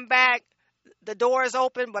want to come back, the door is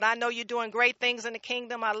open, but I know you're doing great things in the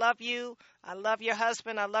kingdom. I love you. I love your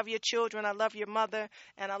husband. I love your children. I love your mother,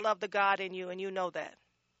 and I love the God in you, and you know that.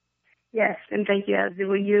 Yes, and thank you, as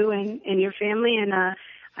do you and your family. And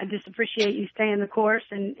I just appreciate you staying the course.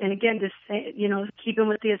 And again, just say, keeping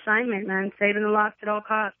with the assignment, man, saving the lost at all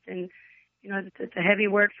costs. And it's a heavy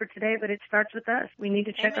word for today, but it starts with us. We need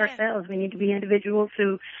to check Amen. ourselves. We need to be individuals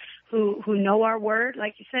who know our word.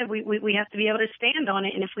 Like you said, we have to be able to stand on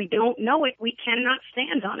it. And if we don't know it, we cannot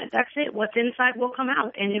stand on it. That's it. What's inside will come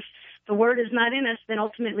out. And if the word is not in us, then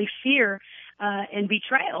ultimately fear and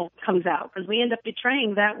betrayal comes out, because we end up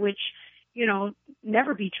betraying that which,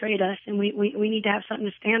 never betrayed us. And we need to have something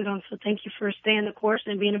to stand on. So thank you for staying the course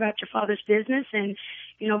and being about your Father's business and,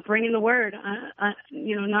 bringing the word,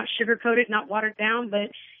 not sugar-coated, not watered down,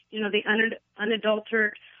 but, the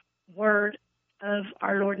unadulterated word of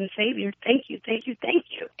our Lord and Savior. Thank you, thank you, thank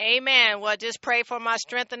you. Amen. Well, just pray for my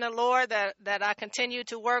strength in the Lord, that I continue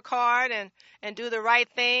to work hard and do the right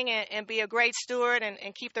thing and be a great steward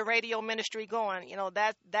and keep the radio ministry going.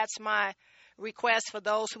 That's my request for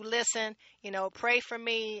those who listen. Pray for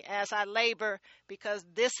me as I labor, because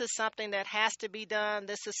this is something that has to be done.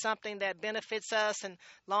 This is something that benefits us, and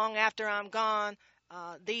long after I'm gone,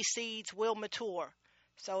 these seeds will mature.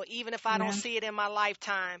 So even if I don't see it in my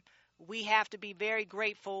lifetime, we have to be very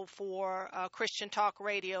grateful for Christian Talk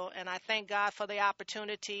Radio, and I thank God for the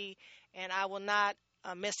opportunity, and I will not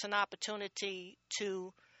miss an opportunity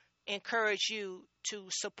to encourage you to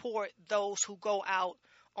support those who go out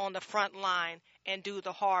on the front line and do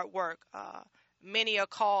the hard work. Many are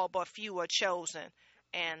called, but few are chosen,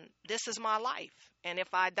 and this is my life, and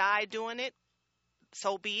if I die doing it,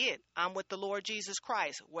 so be it. I'm with the Lord Jesus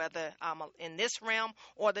Christ, whether I'm in this realm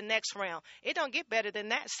or the next realm. It don't get better than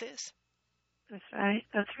that, sis. That's right.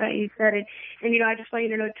 That's right. You said it. And, I just want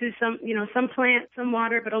you to know, too, some plant, some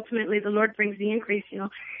water, but ultimately the Lord brings the increase,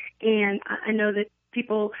 And I know that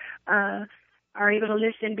people are able to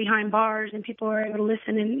listen behind bars, and people are able to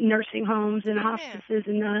listen in nursing homes and hospices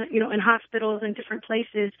and, in hospitals and different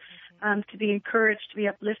places, to be encouraged, to be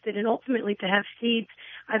uplifted, and ultimately to have seeds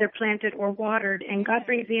either planted or watered. And God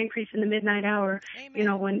brings the increase in the midnight hour,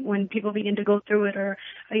 when people begin to go through it, or,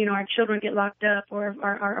 our children get locked up, or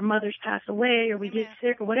our mothers pass away, or we get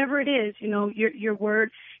sick, or whatever it is, your word,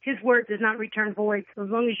 His word does not return void. So as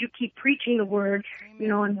long as you keep preaching the word,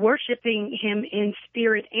 and worshiping Him in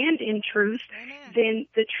spirit and in truth, then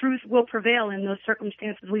the truth will prevail in those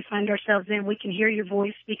circumstances we find ourselves in. We can hear your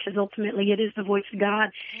voice, because ultimately it is the voice of God.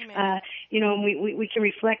 And we can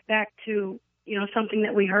reflect back to, something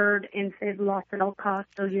that we heard and say the lost at all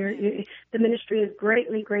costs. So the ministry is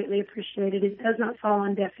greatly, greatly appreciated. It does not fall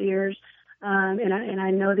on deaf ears. And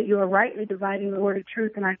I know that you are rightly dividing the word of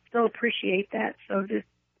truth, and I so appreciate that. So just,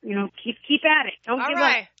 keep at it. Don't give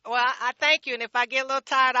up. Well, I thank you. And if I get a little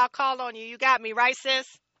tired, I'll call on you. You got me, right, sis?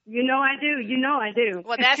 I do.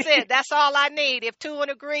 Well, that's it. That's all I need. If two and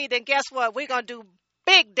agree, then guess what? We're going to do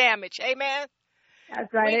big damage. Amen.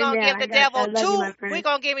 That's right. We're going to give the devil we're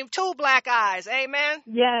going to give him 2 black eyes. Amen.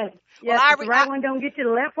 Yes. Well, the right one don't get you,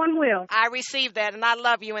 the left one will. I receive that, and I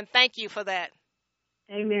love you, and thank you for that.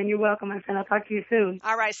 Amen. You're welcome, my friend. I'll talk to you soon.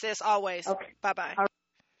 All right, sis. Always. Okay. Bye-bye. All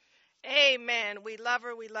right. Amen. We love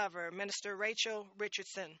her. We love her. Minister Rachel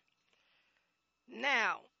Richardson.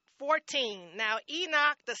 Now, 14. Now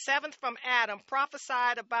Enoch, the 7th from Adam,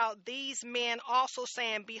 prophesied about these men, also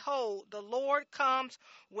saying, Behold, the Lord comes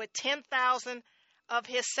with 10,000 of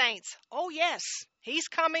his saints. Oh, yes, he's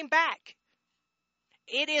coming back.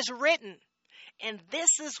 It is written. And this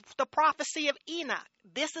is the prophecy of Enoch.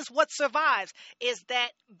 This is what survives, is that,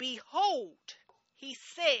 behold, he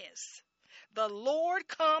says, the Lord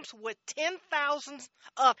comes with 10,000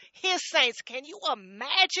 of his saints. Can you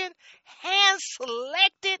imagine? Hand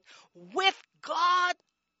selected with God.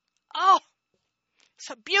 Oh, it's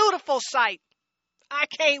a beautiful sight. I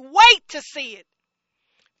can't wait to see it.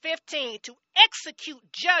 15, to execute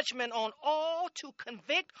judgment on all, to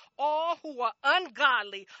convict all who are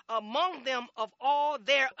ungodly among them of all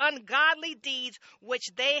their ungodly deeds which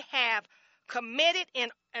they have committed in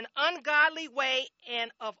an ungodly way, and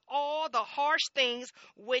of all the harsh things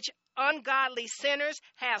which ungodly sinners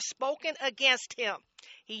have spoken against him.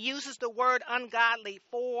 He uses the word ungodly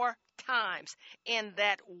 4 times in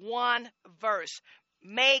that one verse.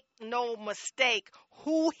 Make no mistake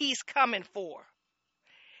who he's coming for.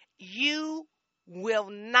 You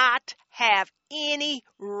will not have any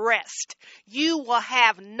rest. You will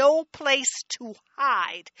have no place to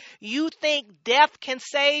hide. You think death can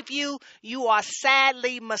save you? You are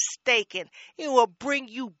sadly mistaken. It will bring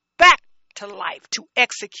you back to life to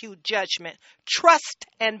execute judgment. Trust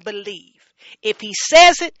and believe. If he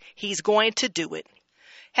says it, he's going to do it.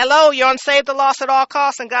 Hello, you're on Save the Lost at All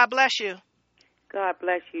Costs, and God bless you. God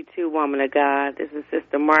bless you too, woman of God. This is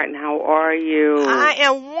Sister Martin. How are you? I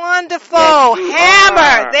am wonderful. Yes,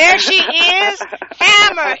 Hammer. are. There she is.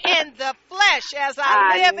 Hammer in the flesh as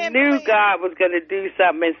I live and knew breathe. God was going to do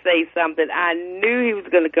something and say something. I knew he was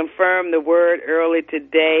going to confirm the word early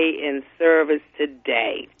today in service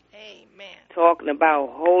today. Amen. Talking about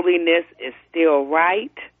holiness is still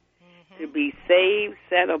right. To be saved,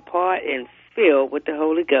 set apart, and filled with the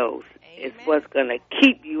Holy Ghost. Amen. Is what's going to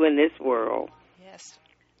keep you in this world. Yes.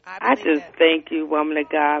 I just thank you, woman of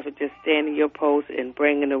God, for just standing your post and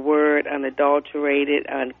bringing the word unadulterated,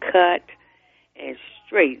 uncut, and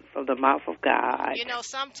straight from the mouth of God. You know,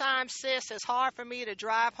 sometimes, sis, it's hard for me to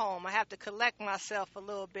drive home. I have to collect myself a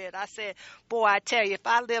little bit. I said, boy, I tell you, if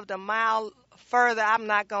I lived a mile further, I'm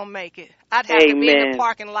not going to make it. I'd have to be in the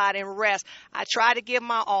parking lot and rest. I try to give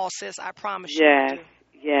my all, sis. I promise you. Yes.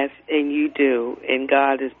 Yes, and you do. And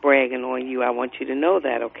God is bragging on you. I want you to know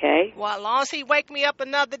that, okay? Well, as long as he wake me up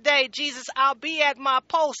another day, Jesus, I'll be at my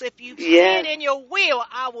post. If you see it in your will,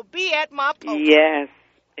 I will be at my post. Yes,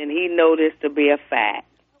 and he know this to be a fact.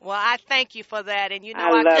 Well, I thank you for that. And, you know,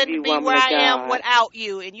 I couldn't be where I am without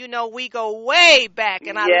you. And, you know, we go way back,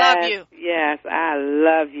 and I love you. Yes, I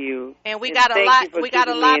love you. And we got a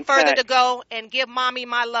lot further to go, and give Mommy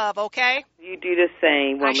my love, okay? You do the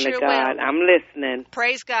same, woman of God. I'm listening.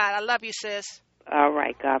 Praise God. I love you, sis. All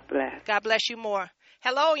right. God bless. God bless you more.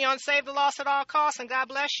 Hello, you're on Save the Lost at All Costs, and God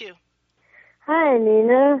bless you. Hi,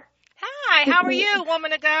 Nina. Hi. How are you,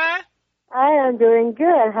 woman of God? I am doing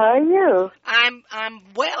good. How are you? I'm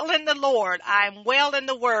well in the Lord. I'm well in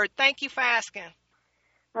the Word. Thank you for asking.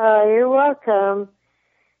 You're welcome.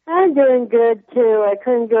 I'm doing good, too. I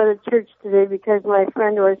couldn't go to church today because my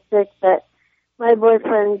friend was sick, but my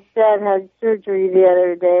boyfriend's dad had surgery the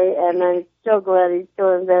other day, and I'm so glad he's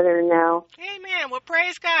doing better now. Amen. Well,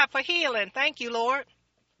 praise God for healing. Thank you, Lord.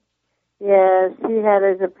 Yes, he had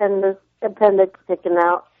his appendix sticking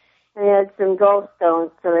out. And he had some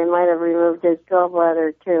gallstones, so they might have removed his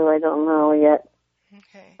gallbladder, too. I don't know yet.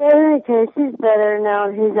 Okay. But in any case, he's better now,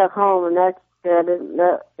 and he's at home, and that's good.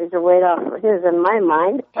 That is a weight off of his in my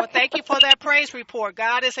mind. Well, thank you for that praise report.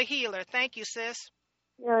 God is a healer. Thank you, sis.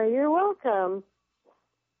 Yeah, you're welcome.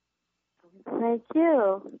 Thank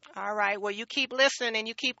you. All right. Well, you keep listening, and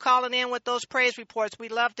you keep calling in with those praise reports. We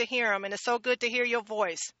love to hear them, and it's so good to hear your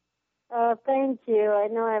voice. Thank you. I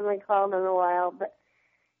know I haven't called in a while, but...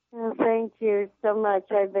 thank you so much.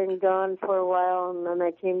 I've been gone for a while, and then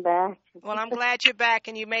I came back. Well, I'm glad you're back,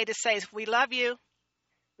 and you made it safe. We love you.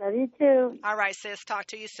 Love you, too. All right, sis. Talk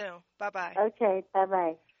to you soon. Bye-bye. Okay,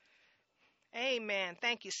 bye-bye. Amen.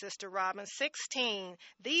 Thank you, Sister Robin. 16.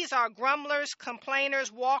 These are grumblers,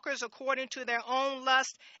 complainers, walkers according to their own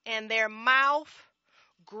lust, and their mouth,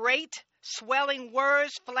 great, swelling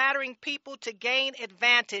words, flattering people to gain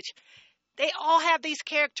advantage. They all have these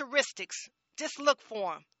characteristics. Just look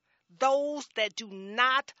for them. Those that do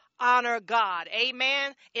not honor God.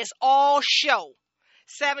 Amen. It's all show.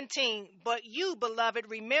 17. But you, beloved,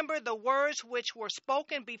 remember the words which were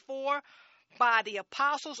spoken before by the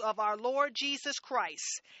apostles of our Lord Jesus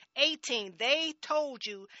Christ. 18. They told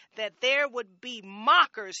you that there would be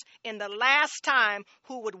mockers in the last time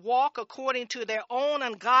who would walk according to their own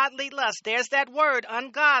ungodly lust. There's that word,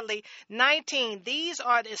 ungodly. 19. These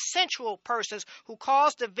are the sensual persons who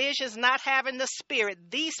cause divisions, not having the Spirit,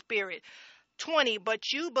 the Spirit. 20.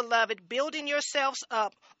 But you, beloved, building yourselves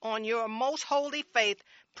up on your most holy faith,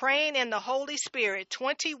 praying in the Holy Spirit.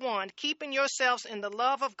 21. Keeping yourselves in the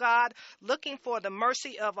love of God, looking for the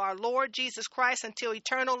mercy of our Lord Jesus Christ until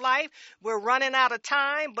eternal life. We're running out of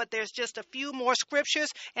time, but there's just a few more scriptures,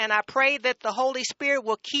 and I pray that the Holy Spirit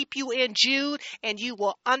will keep you in Jude, and you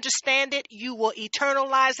will understand it, you will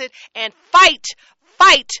eternalize it, and fight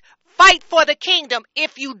for the kingdom.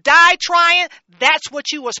 If you die trying, that's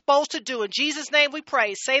what you were supposed to do. In Jesus' name we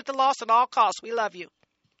pray. Save the lost at all costs. We love you.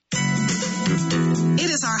 It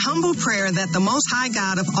is our humble prayer that the Most High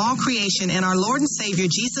God of all creation and our Lord and Savior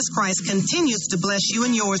Jesus Christ continues to bless you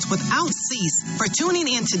and yours without cease for tuning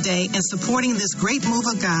in today and supporting this great move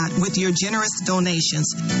of God with your generous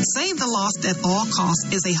donations. Save the Lost at All Costs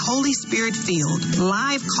is a Holy Spirit-filled,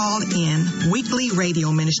 live called-in weekly radio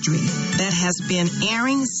ministry that has been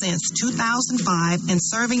airing since 2005 and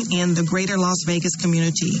serving in the greater Las Vegas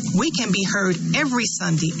community. We can be heard every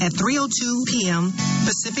Sunday at 3:02 p.m.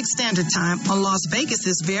 Pacific Standard Time on Las Vegas'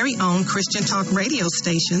 Vegas's very own Christian Talk radio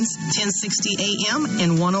stations, 1060 AM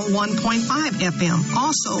and 101.5 FM.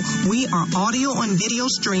 Also, we are audio and video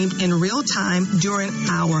streamed in real time during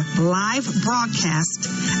our live broadcast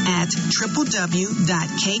at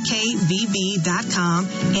www.kkvv.com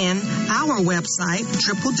and our website,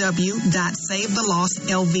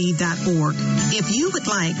 www.savethelostlv.org. If you would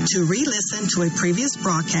like to re-listen to a previous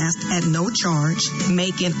broadcast at no charge,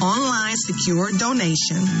 make an online secure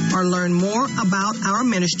donation, or learn more about our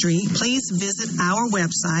ministry, please visit our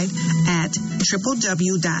website at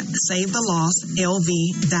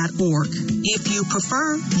www.savethelostlv.org. If you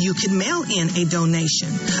prefer, you can mail in a donation.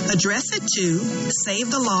 Address it to Save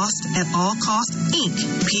the Lost at All Costs,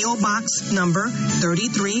 Inc., P.O. Box number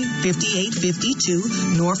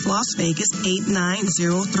 335852, North Las Vegas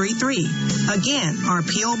 89033. Again, our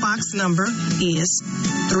P.O. Box number is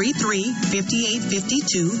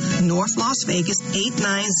 335852, North Las Vegas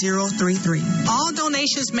 89033. All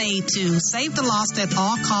donations made to Save the Lost at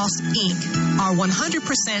All Costs, Inc. are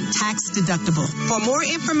 100% tax deductible. For more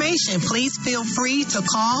information, please feel free to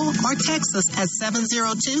call or text us at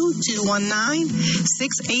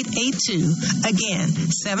 702-219-6882. Again,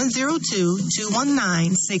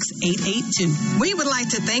 702-219-6882. We would like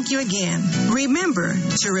to thank you again. Remember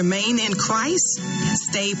to remain in Christ,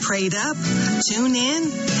 stay prayed up, tune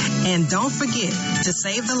in, and don't forget to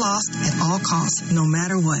save the lost at all costs, no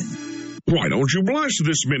matter what. Why don't you bless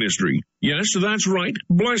this ministry? Yes, that's right.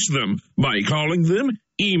 Bless them by calling them,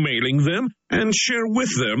 emailing them, and share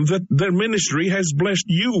with them that their ministry has blessed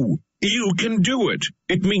you. You can do it.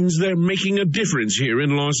 It means they're making a difference here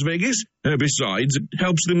in Las Vegas. Besides, it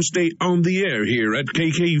helps them stay on the air here at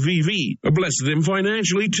KKVV. Bless them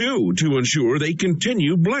financially, too, to ensure they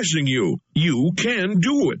continue blessing you. You can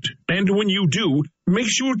do it. And when you do, make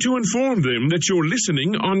sure to inform them that you're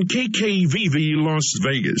listening on KKVV Las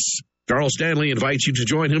Vegas. Charles Stanley invites you to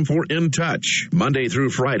join him for In Touch, Monday through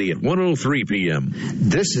Friday at 1:03 p.m.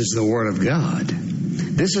 This is the Word of God.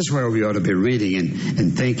 This is where we ought to be reading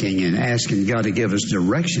and thinking and asking God to give us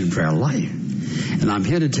direction for our life. And I'm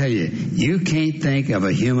here to tell you, you can't think of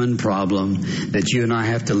a human problem that you and I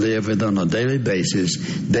have to live with on a daily basis,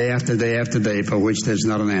 day after day after day, for which there's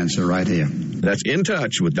not an answer right here. That's In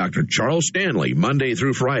Touch with Dr. Charles Stanley, Monday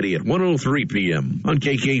through Friday at 1:03 p.m. on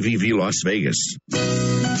KKVV Las Vegas.